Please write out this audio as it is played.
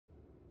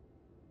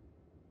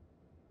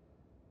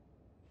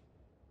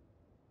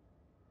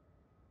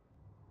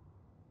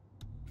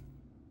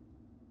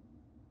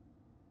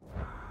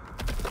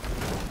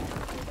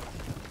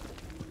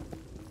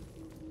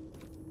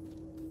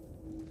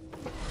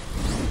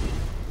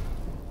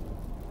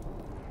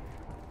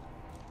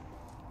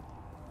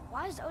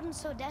is Odin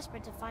so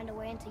desperate to find a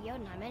way into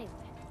Jotunheim anyway?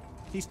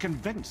 He's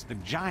convinced the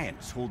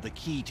giants hold the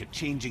key to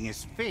changing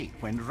his fate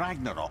when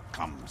Ragnarok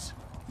comes.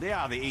 They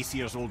are the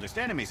Aesir's oldest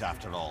enemies,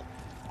 after all,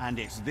 and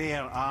it's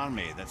their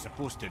army that's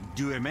supposed to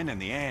do him in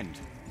the end.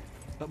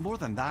 But more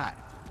than that,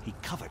 he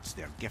covets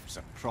their gifts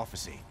of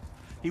prophecy.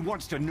 He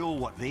wants to know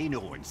what they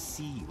know and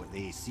see what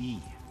they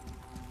see.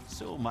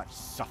 So much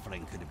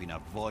suffering could have been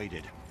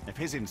avoided if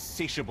his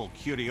insatiable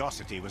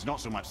curiosity was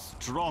not so much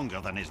stronger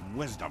than his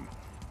wisdom.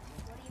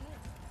 What do you mean?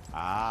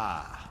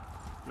 Ah,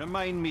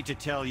 remind me to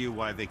tell you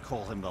why they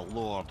call him the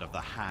Lord of the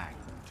Hanged.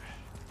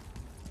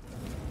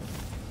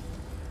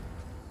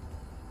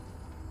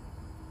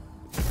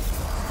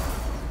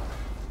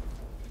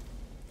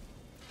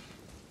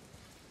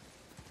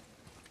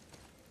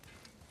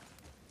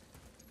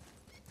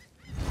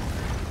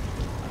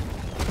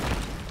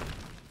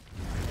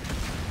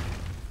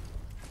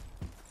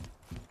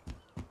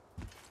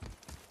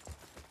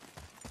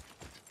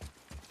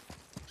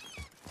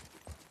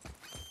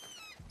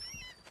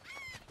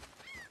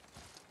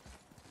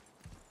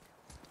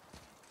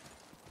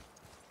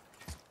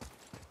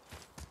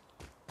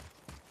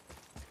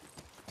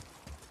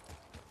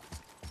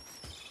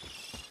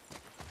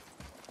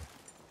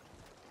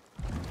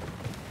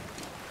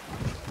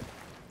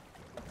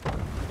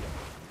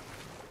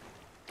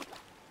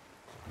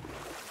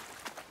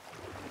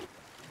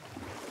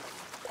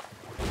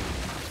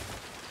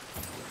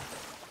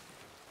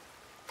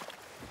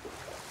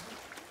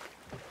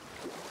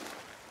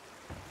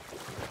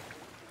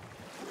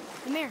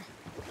 Mimir,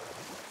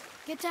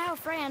 get to how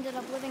Frey ended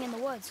up living in the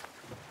woods.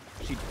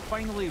 She'd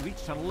finally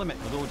reached her limit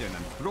with Odin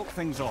and broke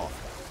things off.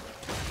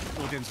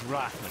 Odin's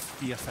wrath was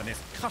fierce, and his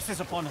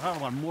curses upon her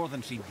were more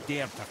than she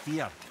dared to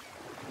fear.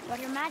 But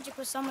her magic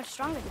was so much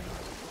stronger than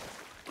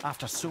his.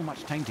 After so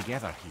much time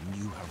together, he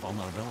knew her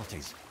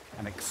vulnerabilities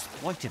and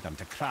exploited them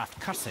to craft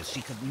curses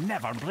she could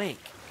never break.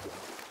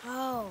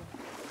 Oh,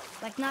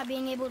 like not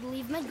being able to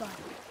leave Midgard.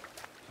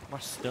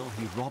 Worse still,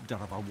 he robbed her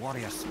of her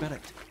warrior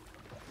spirit.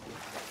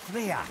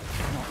 Freya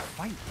cannot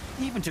fight,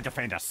 even to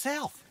defend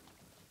herself.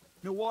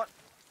 You know what?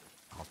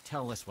 I'll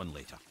tell this one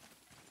later.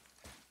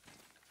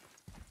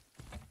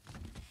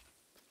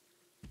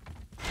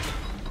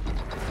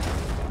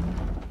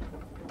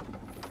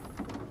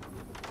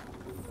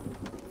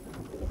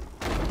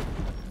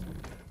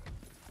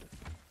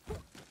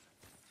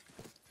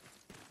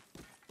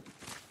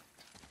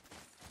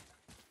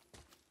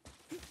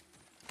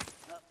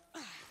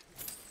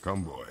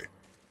 Come, boy.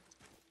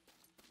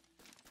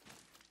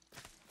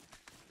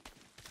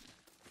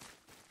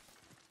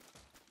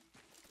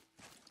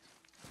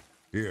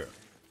 Here,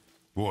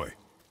 boy.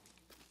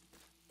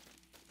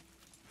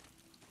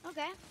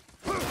 Okay.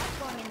 That's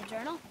going in the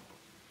journal.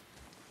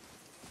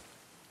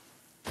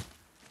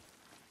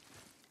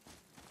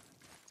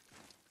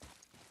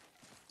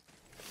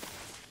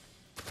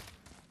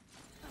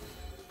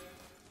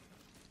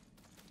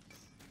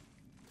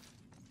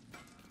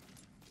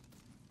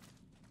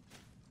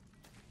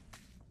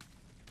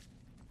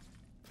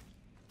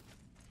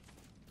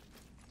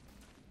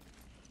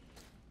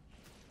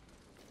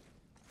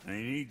 I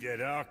need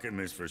that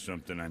alchemist for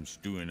something I'm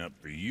stewing up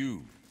for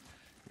you.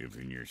 If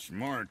you're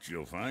smart,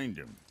 you'll find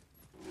him.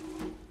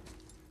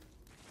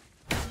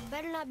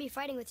 Better not be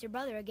fighting with your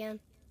brother again.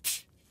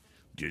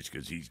 Just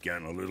 'cause he's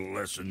gotten a little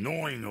less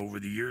annoying over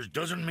the years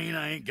doesn't mean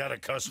I ain't got a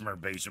customer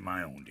base of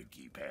my own to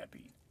keep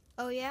happy.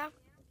 Oh yeah?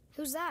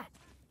 Who's that?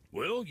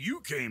 Well, you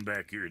came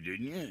back here,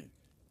 didn't you?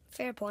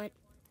 Fair point.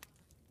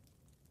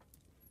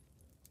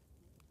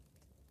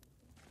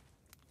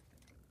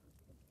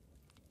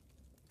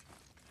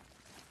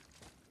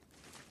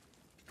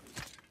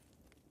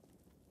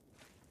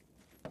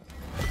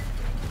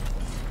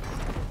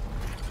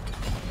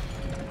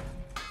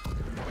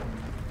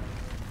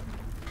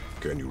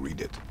 Can you read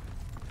it?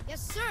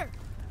 Yes, sir.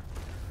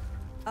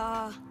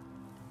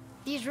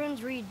 These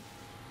runes read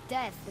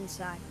death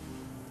inside.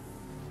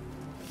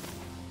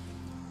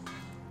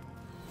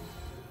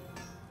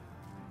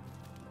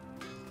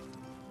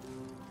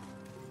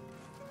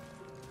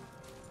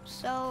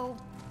 So,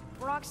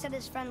 Brock said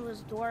his friend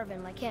was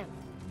dwarven like him,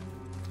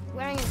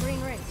 wearing a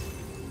green ring.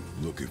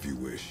 Look if you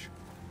wish.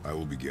 I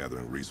will be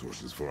gathering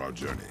resources for our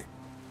journey.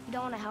 You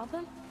don't want to help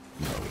him?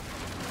 No,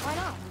 Why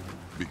not?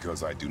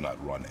 because I do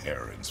not run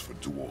errands for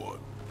Dward.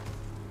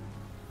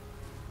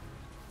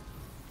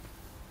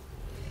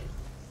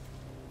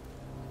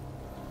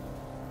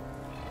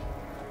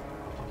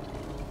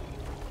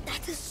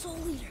 That's a soul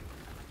eater.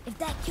 If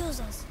that kills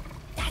us,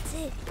 that's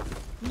it.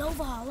 No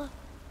Valhalla,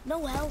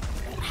 no hell,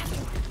 no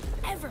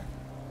afterlife, ever.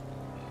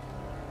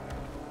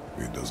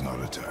 It does not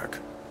attack.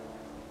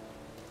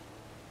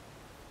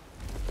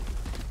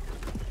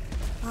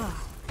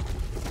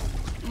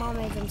 Mom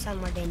made them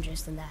sound more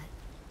dangerous than that.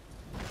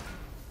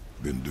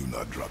 Then do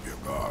not drop your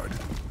guard.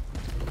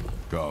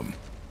 Come.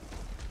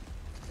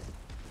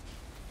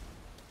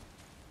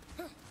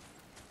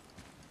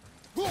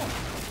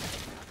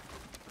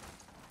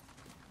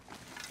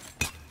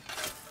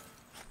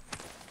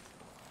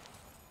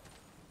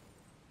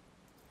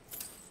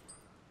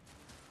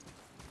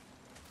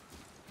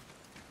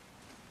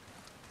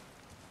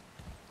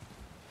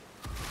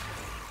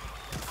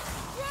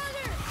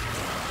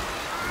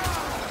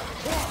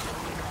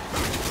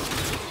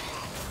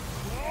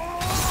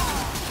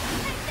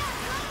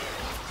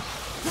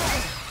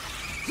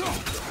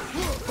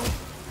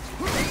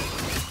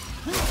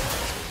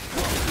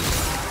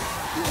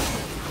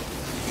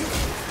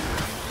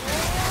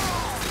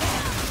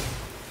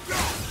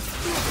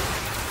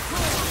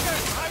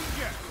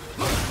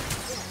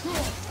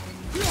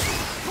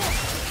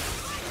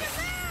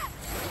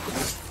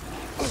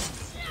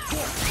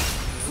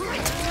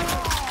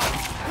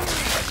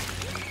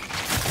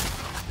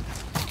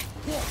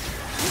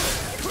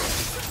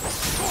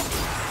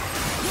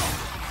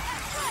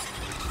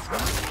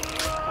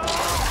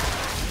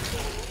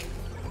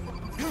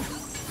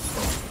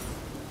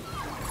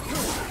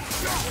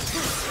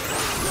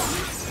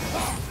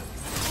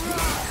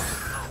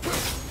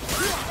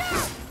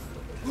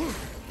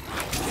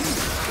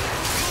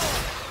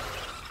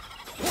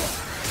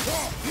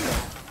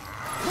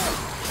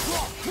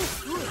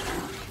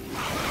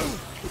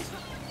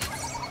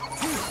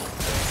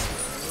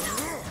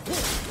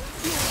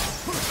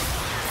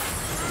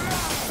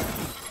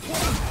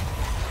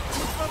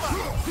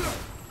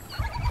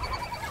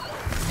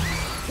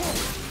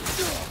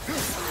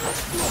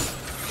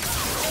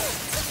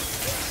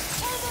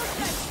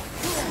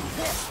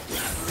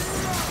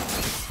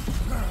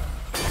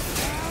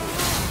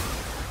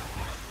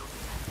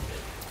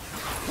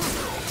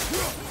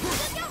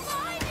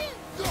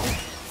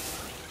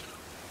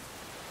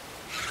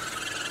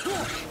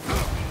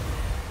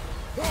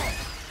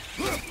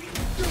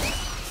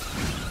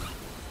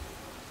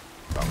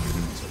 Our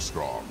enemies are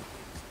strong.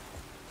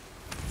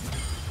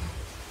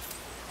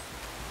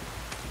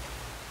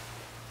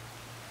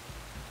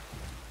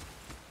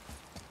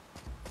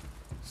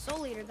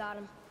 Soul Eater got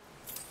him.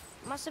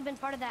 Must have been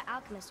part of that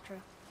alchemist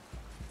crew.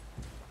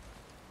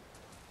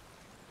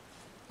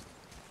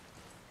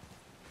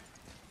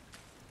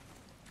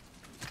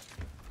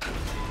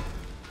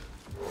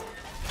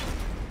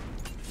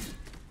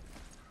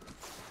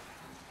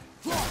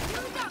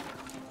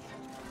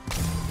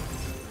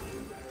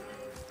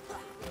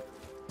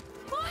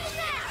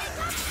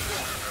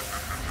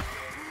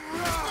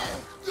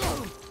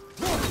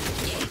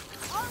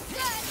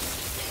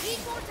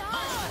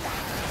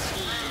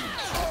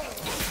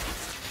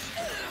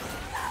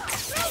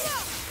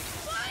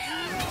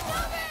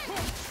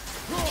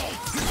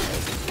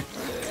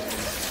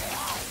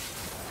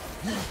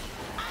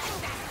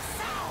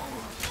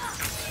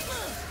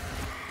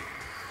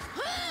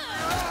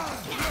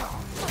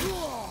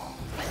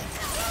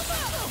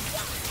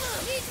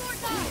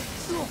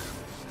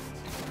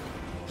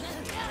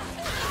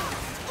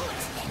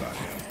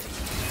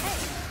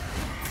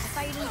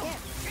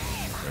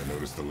 I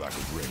noticed the lack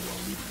of ring while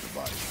leaving the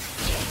body.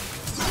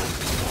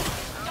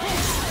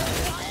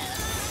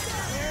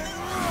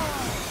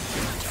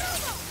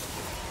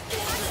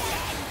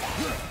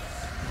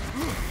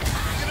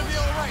 You're gonna be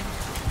all right.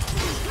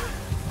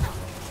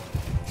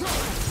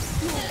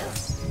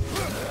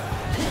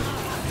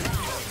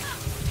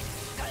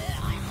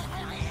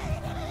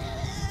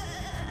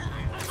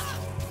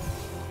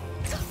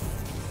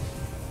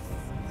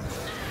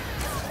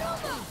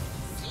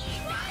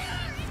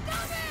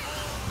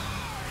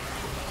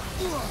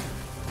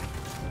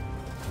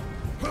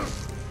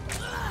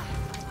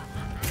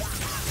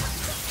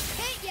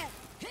 Hit ya!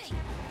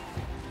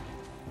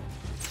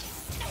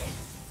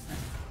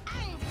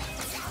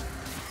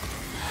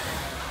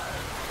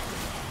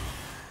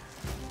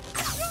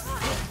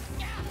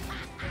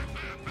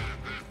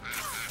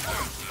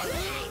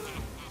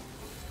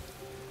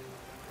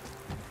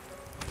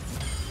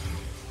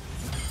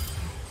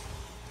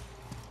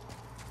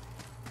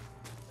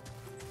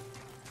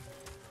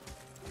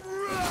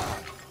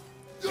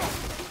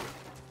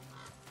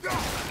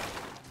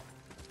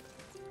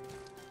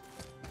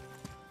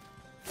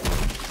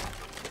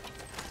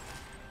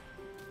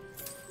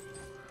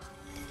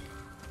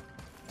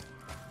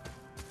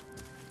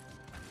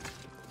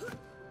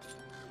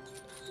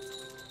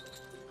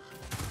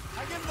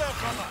 Hang in there,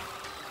 brother.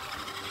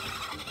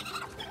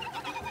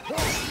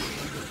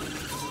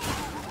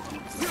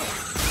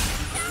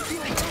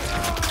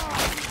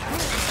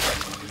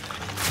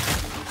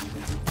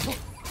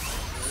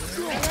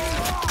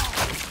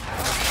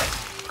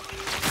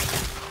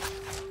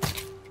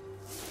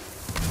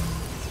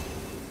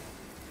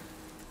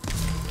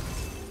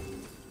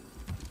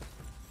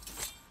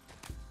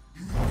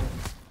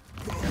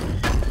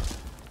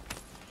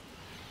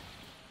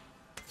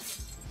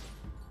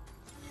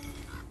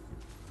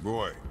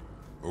 Boy,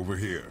 over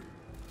here.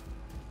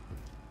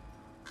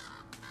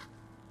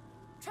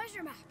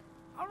 Treasure map.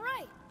 All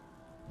right.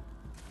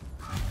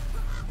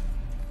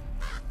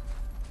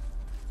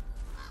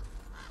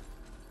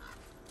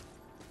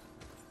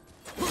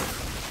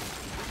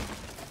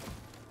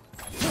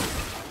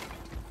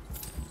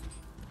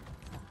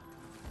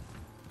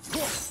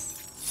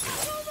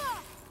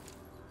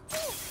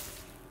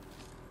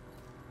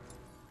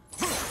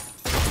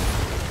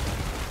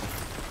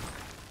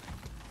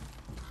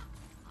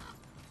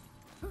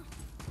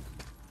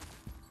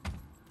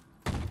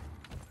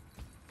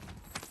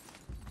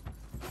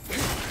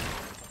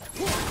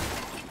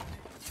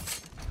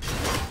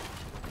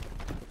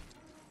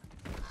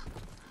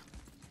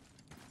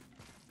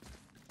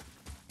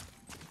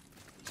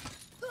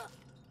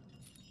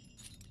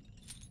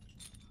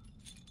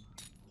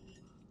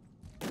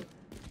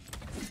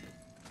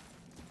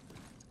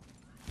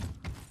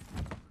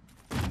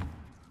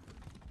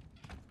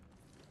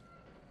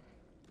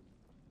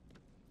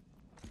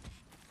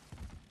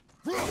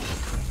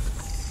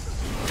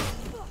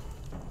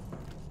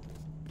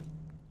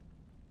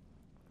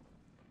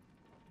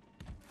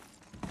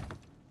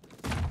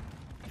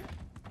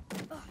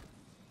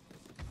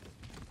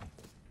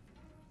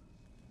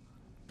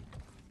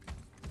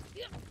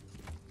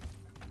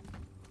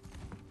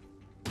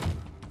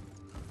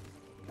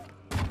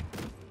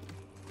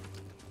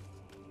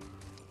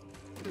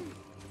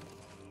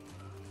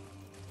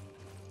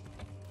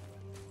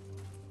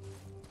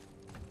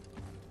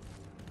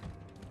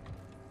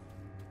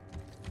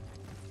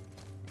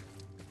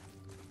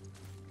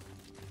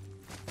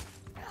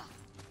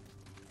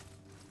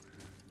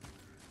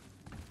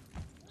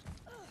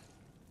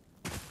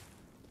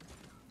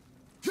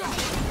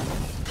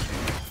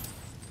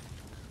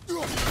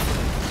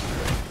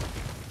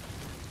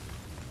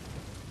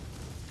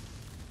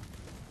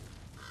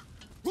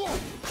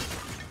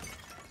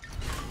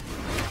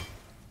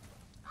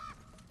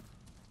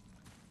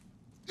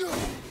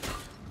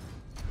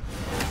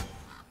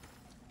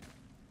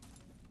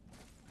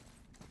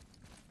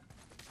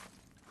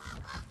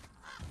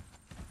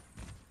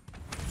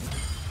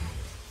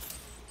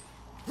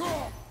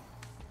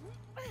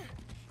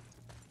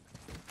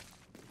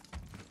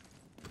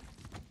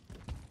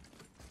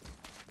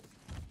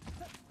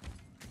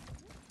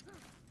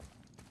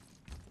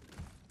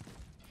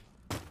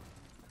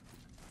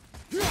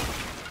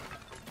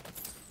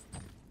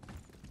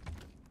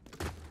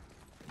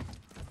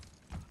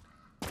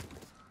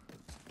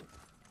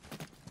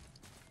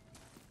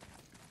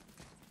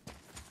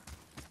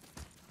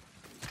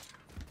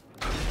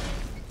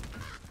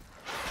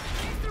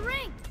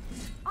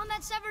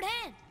 severed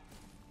hand?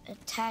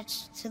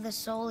 Attached to the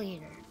Soul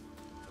Eater.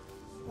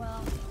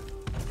 Well,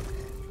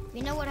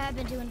 we know what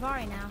happened to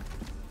Anvari now.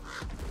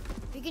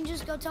 We can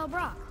just go tell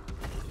Brock.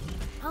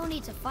 No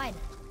need to fight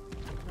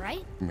it,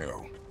 right?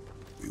 No.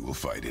 We will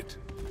fight it.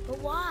 But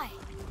why?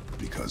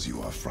 Because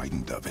you are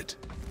frightened of it.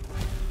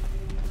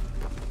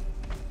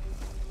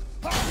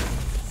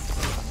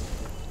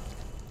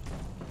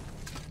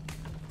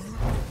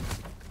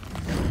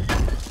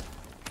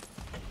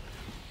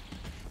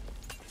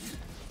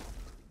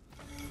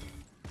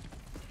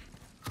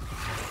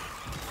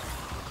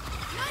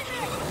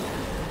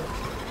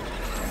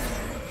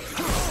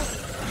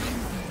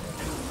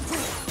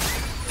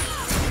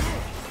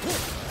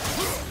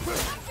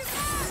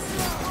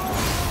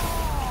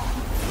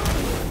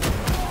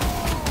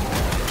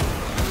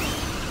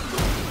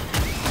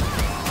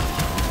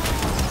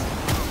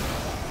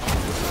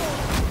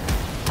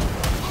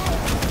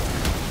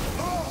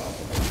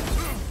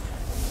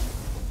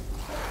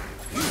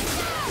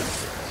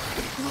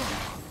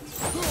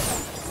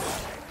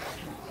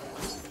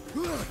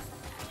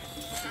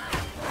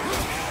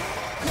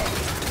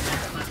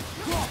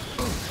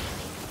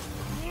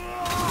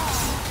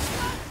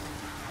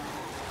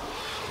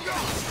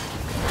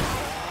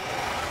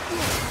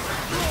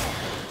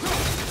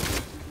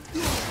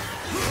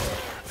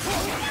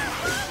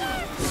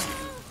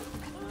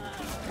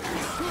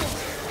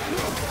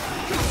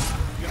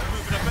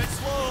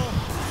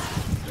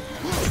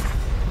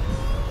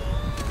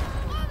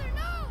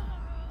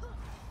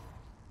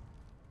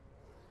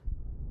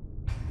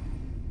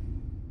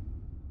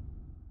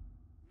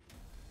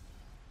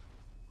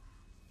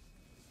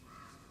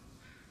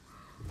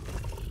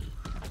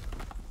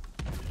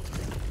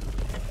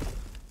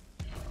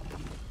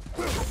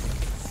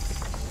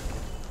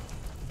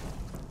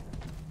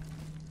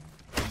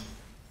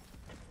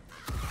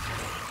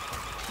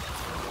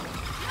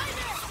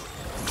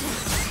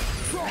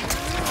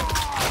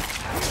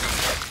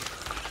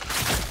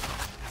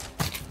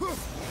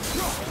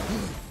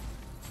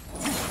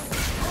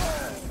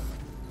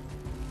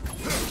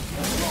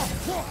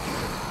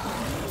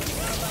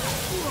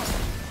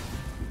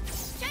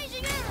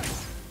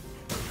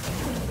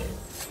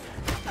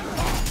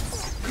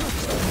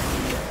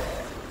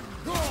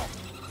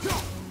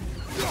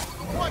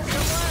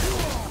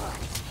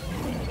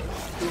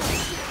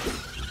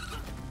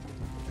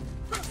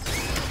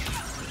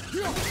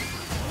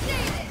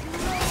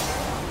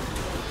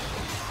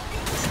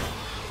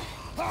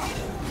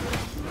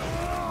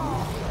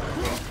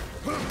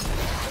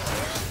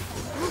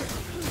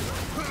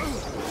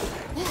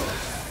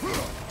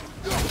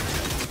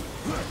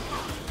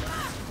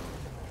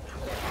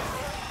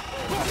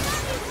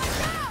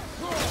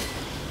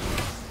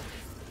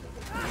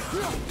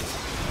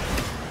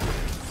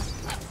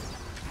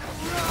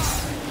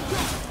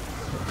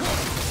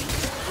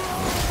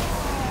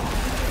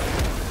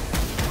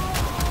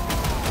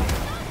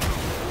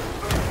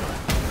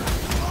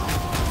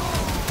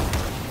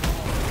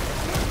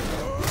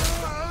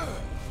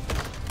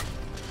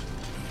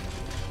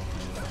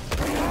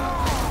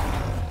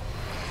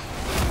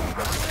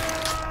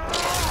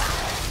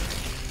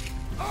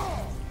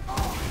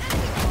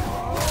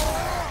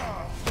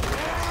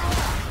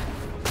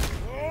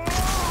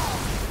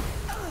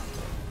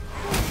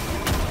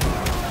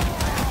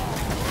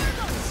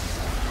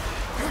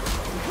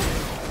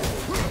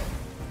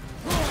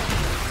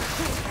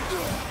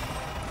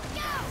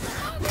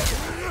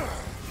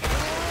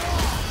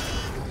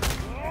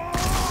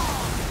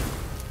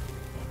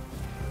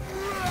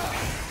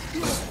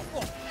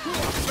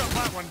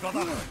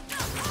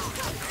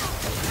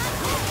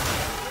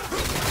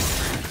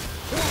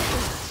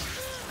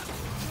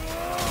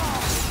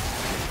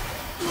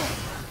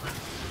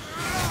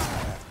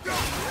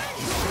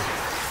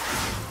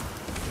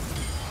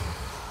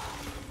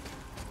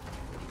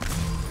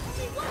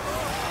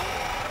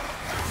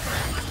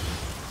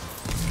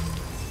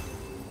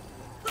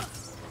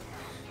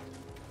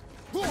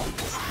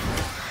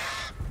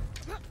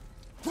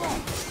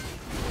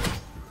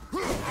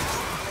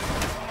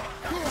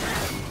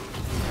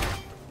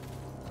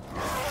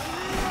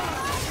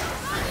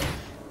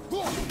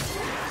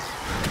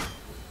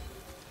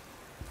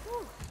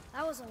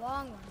 That was a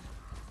long one.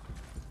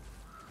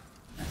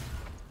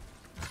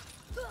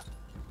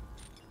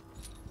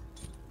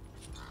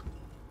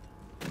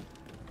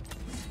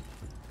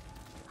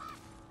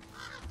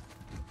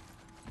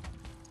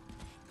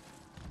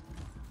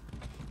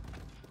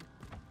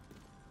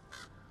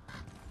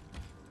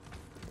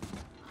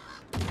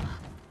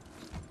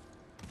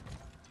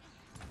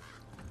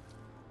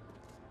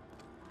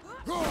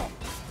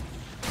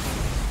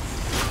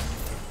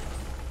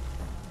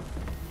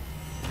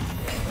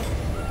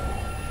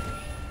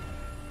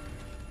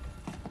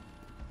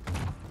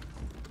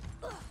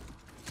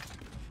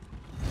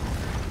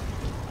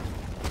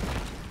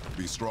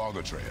 Be strong,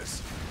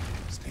 Atreus.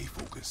 Stay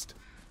focused,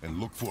 and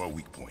look for a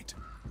weak point.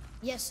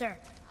 Yes, sir.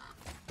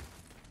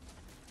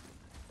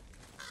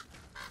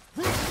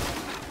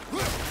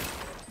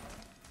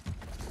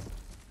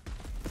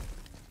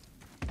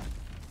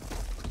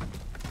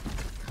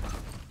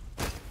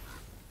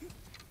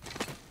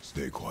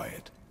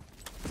 quiet.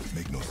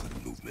 Make no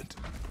sudden movement.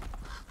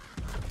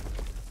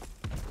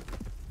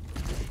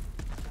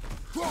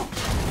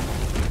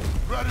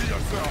 Ready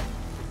yourself!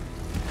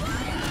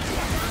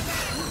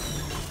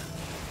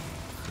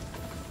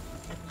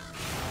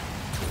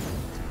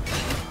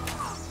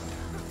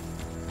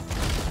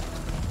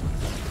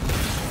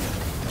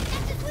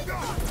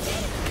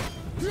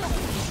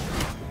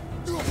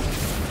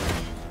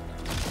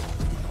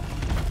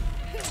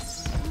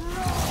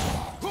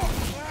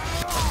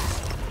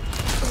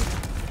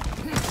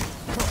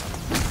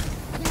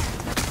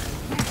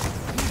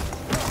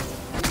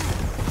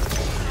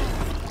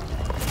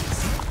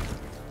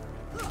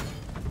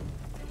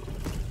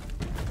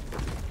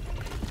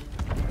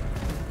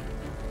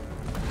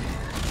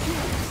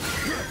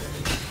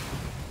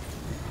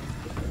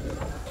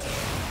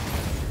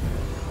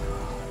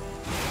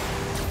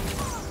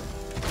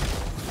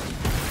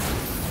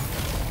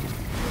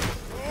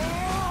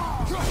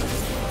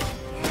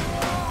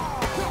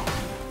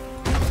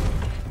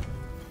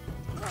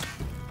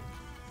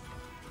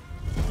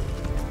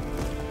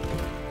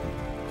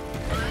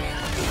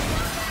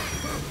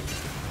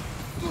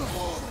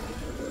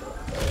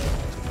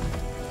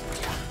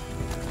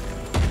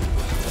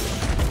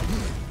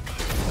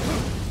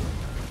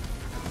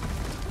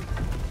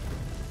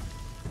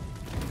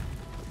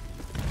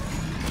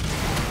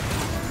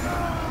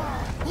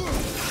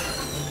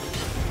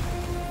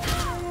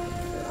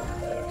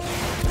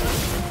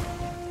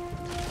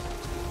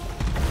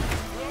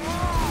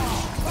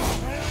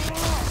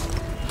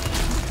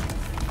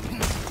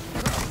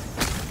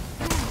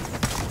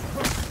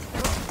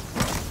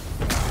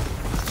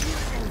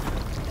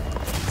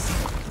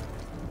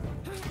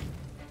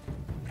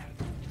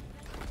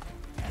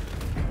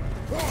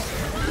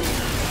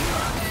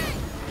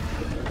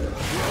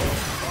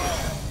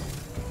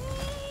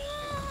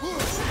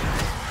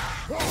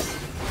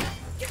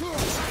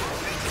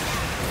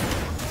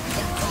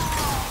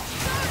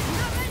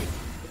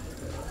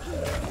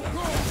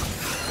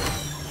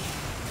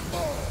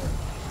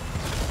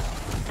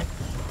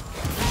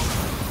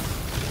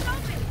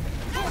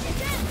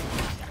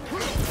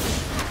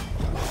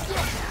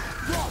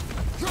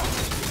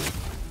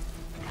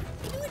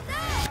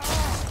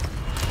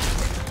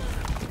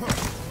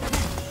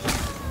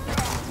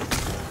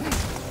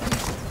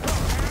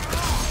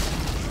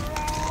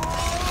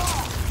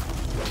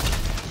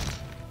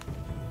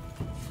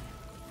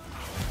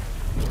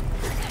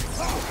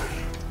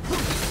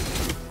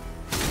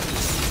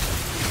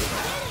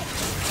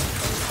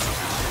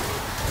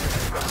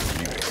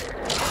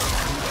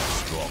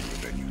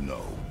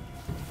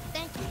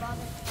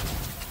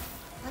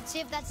 Let's see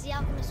if that's the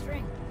alchemist's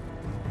ring.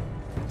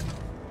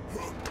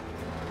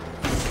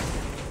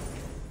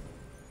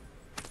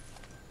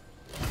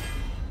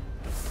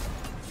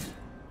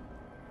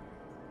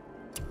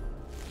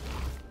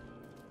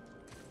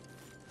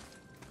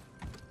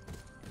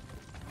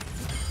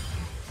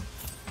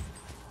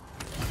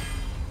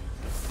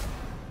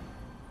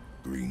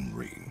 Green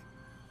ring.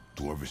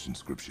 Dwarvish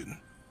inscription.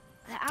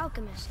 The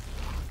alchemist.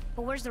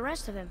 But where's the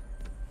rest of him?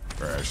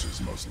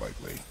 Ashes, most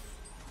likely.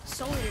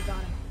 Soul Eater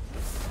got him.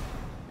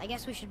 I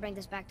guess we should bring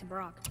this back to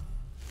Brock.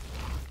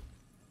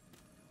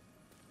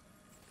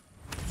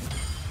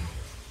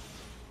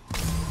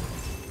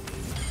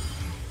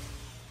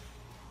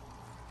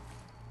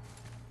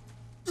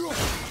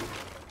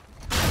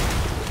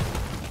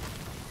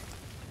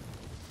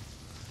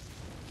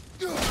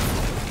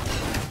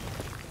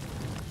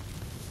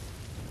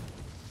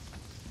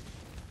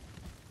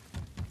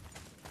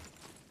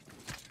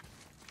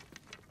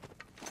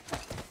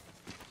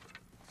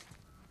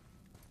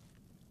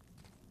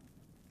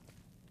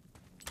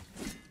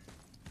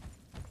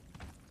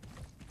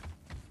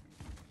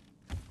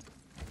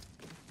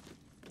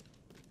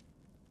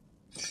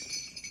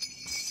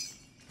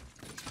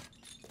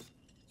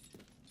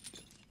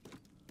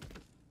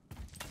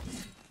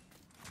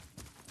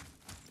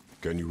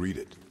 Can you read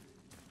it?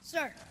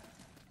 Sir.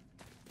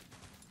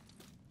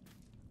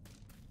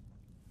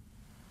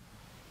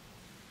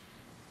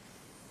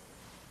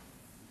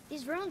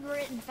 These runes were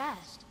written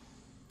fast.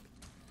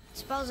 It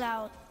spells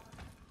out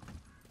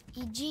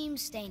Ejim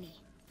Staney.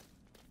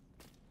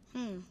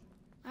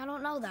 I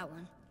don't know that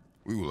one.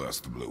 We will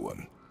ask the blue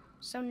one.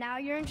 So now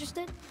you're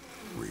interested?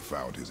 We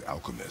found his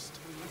alchemist.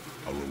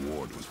 A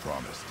reward was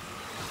promised.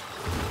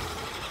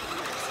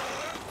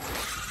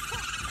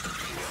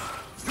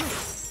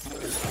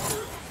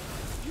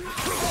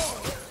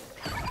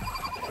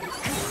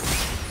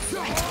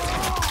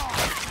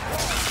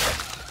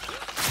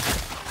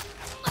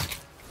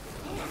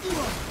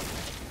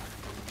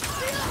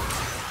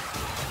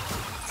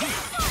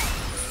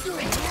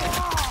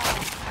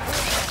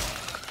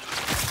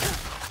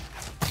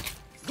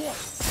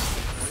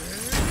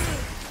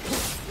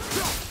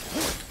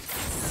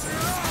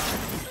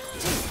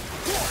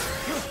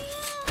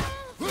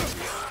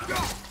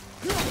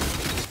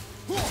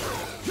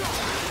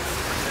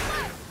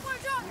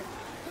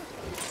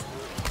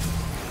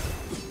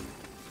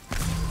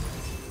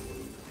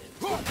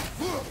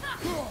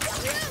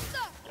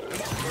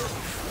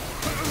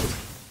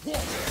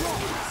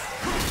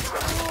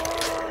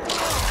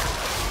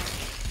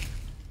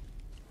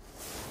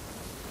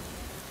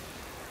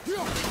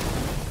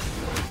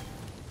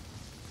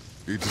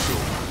 Eat the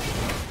shoulder.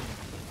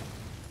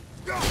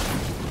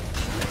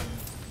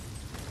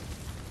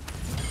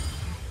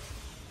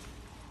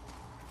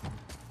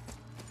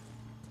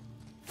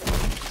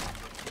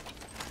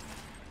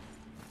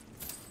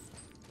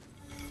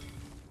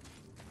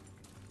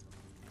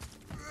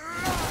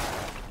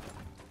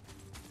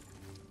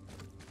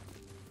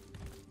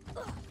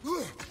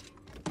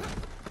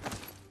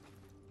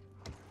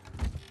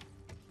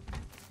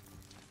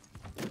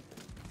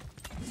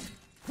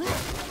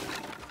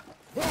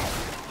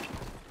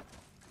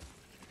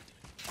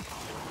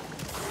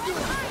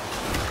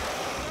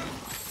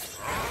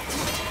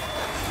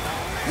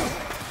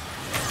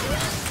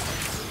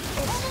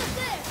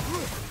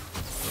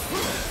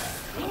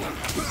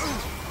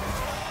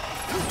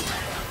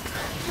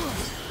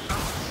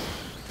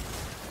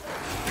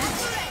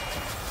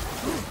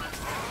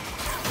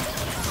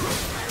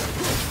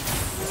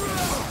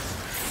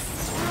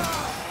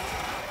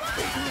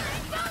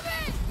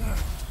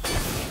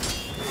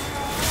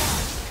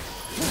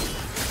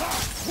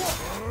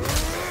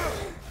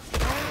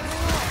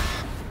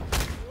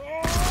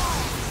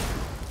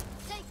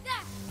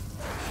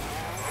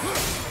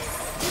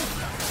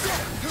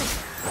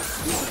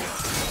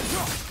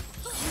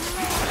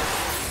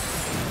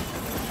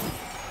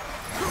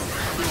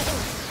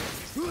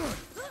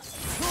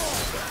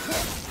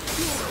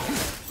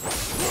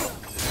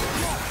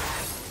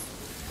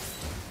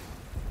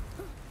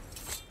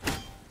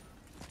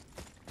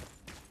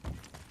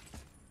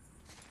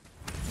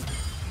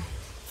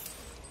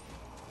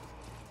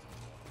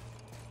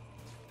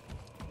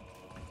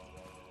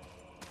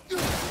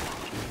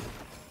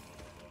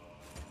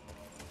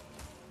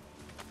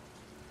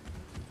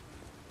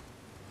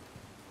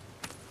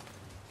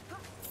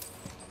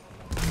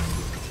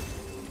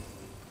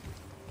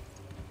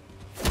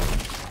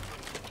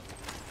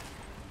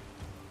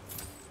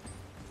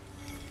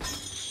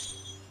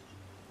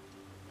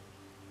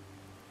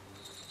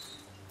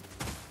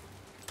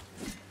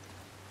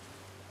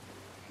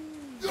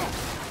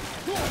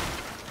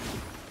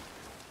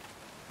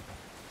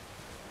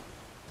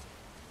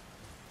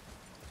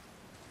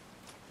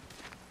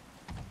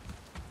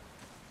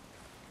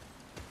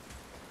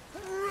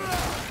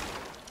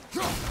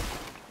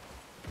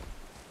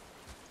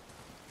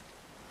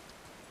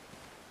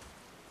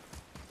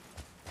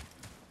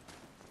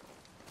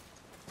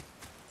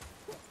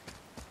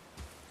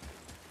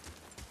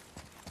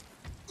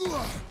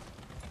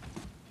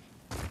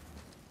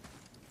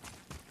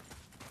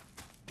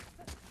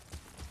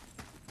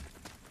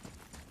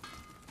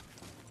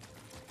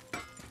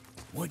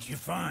 What'd you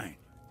find?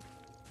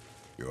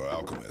 You're an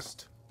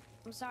alchemist.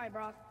 I'm sorry,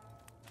 Brock.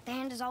 The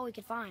hand is all we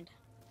could find.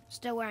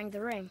 Still wearing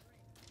the ring.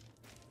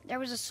 There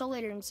was a soul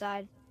eater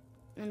inside,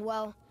 and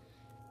well,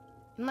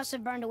 he must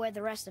have burned away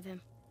the rest of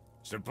him.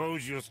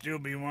 Suppose you'll still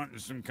be wanting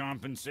some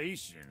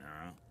compensation,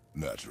 huh?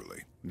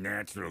 Naturally.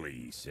 Naturally,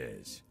 he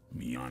says.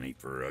 Miani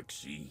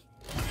Feruxi.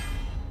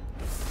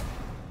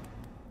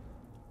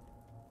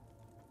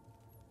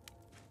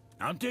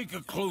 I'll take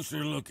a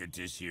closer look at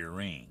this here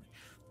ring.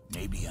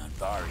 Maybe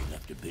Andvari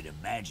left a bit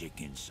of magic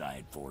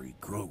inside before he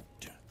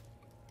croaked.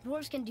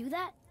 Dwarves can do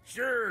that?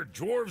 Sure,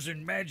 dwarves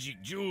and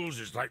magic jewels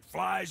is like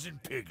flies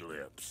and pig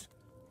lips.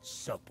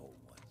 Supple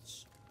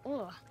ones.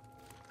 Ugh.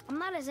 I'm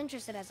not as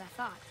interested as I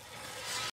thought.